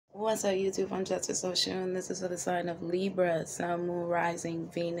What's up, YouTube? I'm Justice Oshun. This is for the sign of Libra, Sun, Moon, Rising,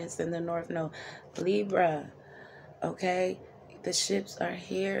 Venus in the North Node. Libra, okay? The ships are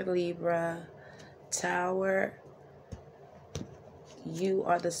here, Libra. Tower, you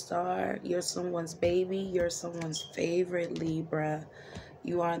are the star. You're someone's baby. You're someone's favorite, Libra.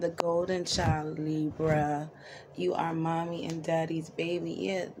 You are the golden child, Libra. You are mommy and daddy's baby.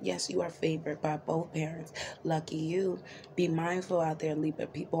 Yeah, yes, you are favored by both parents. Lucky you. Be mindful out there, Libra.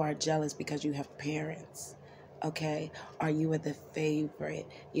 People are jealous because you have parents. Okay? Are you the favorite?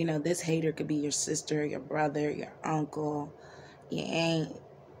 You know, this hater could be your sister, your brother, your uncle, your aunt,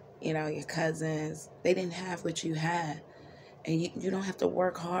 your cousins. They didn't have what you had. And you don't have to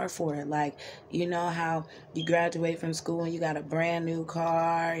work hard for it. Like, you know how you graduate from school and you got a brand new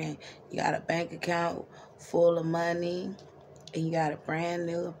car and you got a bank account full of money and you got a brand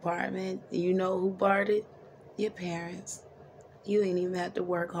new apartment. You know who bought it? Your parents. You ain't even have to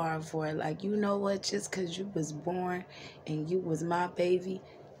work hard for it. Like, you know what? Just because you was born and you was my baby,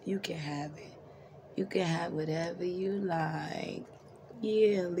 you can have it. You can have whatever you like.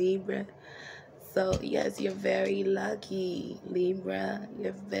 Yeah, Libra. So, yes, you're very lucky, Libra.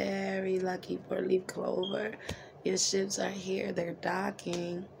 You're very lucky for leaf clover. Your ships are here. They're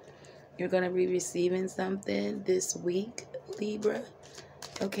docking. You're going to be receiving something this week, Libra.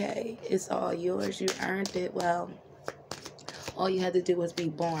 Okay? It's all yours. You earned it. Well, all you had to do was be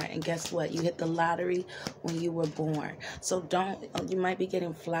born. And guess what? You hit the lottery when you were born. So you might be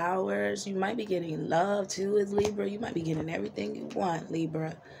getting flowers. You might be getting love, too, as Libra. You might be getting everything you want,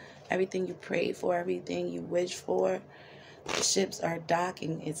 Libra. Everything you prayed for, everything you wish for. The ships are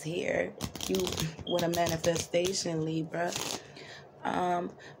docking. It's here. You with a manifestation, Libra.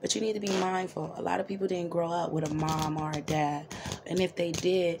 But you need to be mindful. A lot of people didn't grow up with a mom or a dad. And if they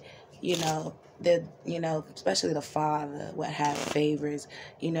did, especially the father would have favorites.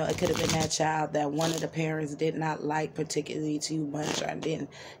 It could have been that child that one of the parents did not like particularly too much or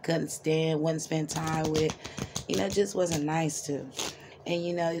couldn't stand, wouldn't spend time with. Just wasn't nice to.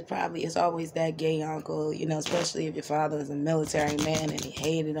 And, it's always that gay uncle, especially if your father was a military man and he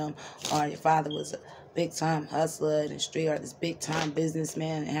hated him, or your father was a big-time hustler in the street, or this big-time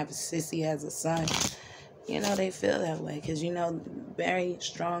businessman and have a sissy as a son. They feel that way because, very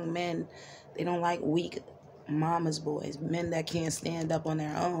strong men, they don't like weak mama's boys, men that can't stand up on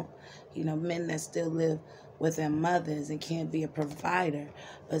their own, men that still live with their mothers and can't be a provider.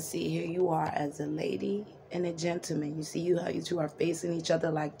 But see, here you are as a lady and a gentleman. You see how you two are facing each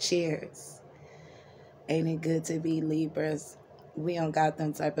other like chairs. Ain't it good to be Libras? We don't got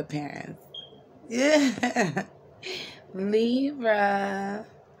them type of parents. Yeah. Libra.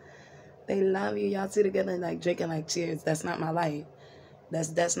 They love you. Y'all two together like drinking like cheers. That's not my life.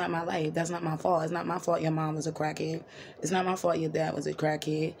 That's not my life. That's not my fault. It's not my fault your mom was a crackhead. It's not my fault your dad was a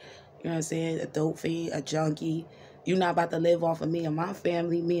crackhead. You know what I'm saying? A dope fiend, a junkie. You're not about to live off of me and my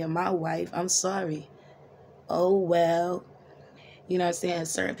family, me and my wife. I'm sorry. Oh, well. You know what I'm saying?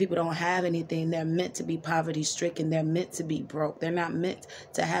 Certain people don't have anything. They're meant to be poverty-stricken. They're meant to be broke. They're not meant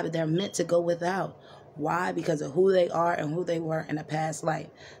to have it. They're meant to go without. Why? Because of who they are and who they were in a past life.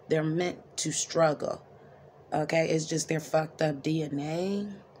 They're meant to struggle. Okay? It's just their fucked up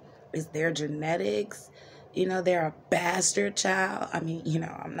DNA. It's their genetics. They're a bastard child. I mean,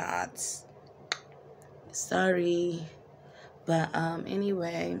 I'm not. Sorry. But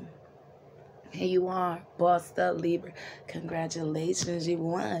anyway, here you are, bossed up, Libra. Congratulations, you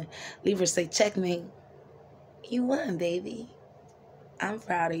won. Libra, say checkmate. You won, baby. I'm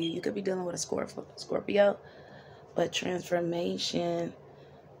proud of you. You could be dealing with a Scorpio, but transformation.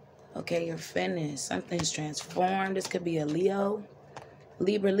 Okay, you're finished. Something's transformed. This could be a Leo.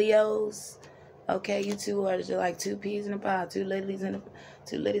 Libra Leos. Okay, you two are just like two peas in a pod, two ladies in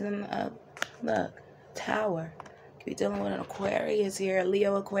the look, tower. Could be dealing with an Aquarius here, a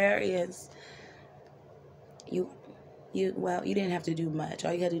Leo Aquarius. You didn't have to do much.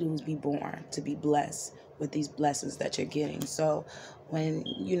 All you had to do was be born to be blessed with these blessings that you're getting. So when,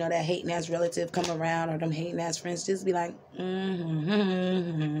 that hating ass relative come around or them hating ass friends, just be like,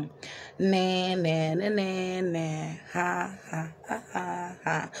 nah, nah, nah, nah, nah, ha, ha, ha, ha,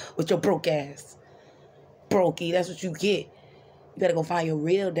 ha, with your broke ass. Brokey, that's what you get. You better go find your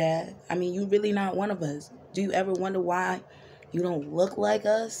real dad. I mean, you really not one of us. Do you ever wonder why you don't look like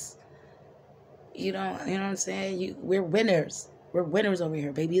us? You know what I'm saying? We're winners. We're winners over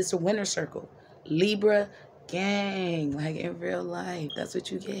here, baby. It's a winner circle. Libra gang, like in real life. That's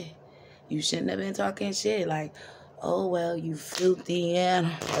what you get. You shouldn't have been talking shit. Like, oh, well, you filthy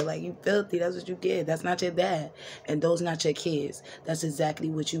animal. Like, you filthy. That's what you get. That's not your dad. And those not your kids. That's exactly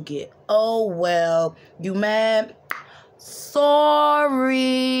what you get. Oh, well, you mad?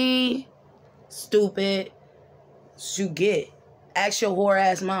 Sorry. Stupid. You get. Ask your whore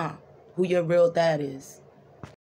ass mom who your real dad is.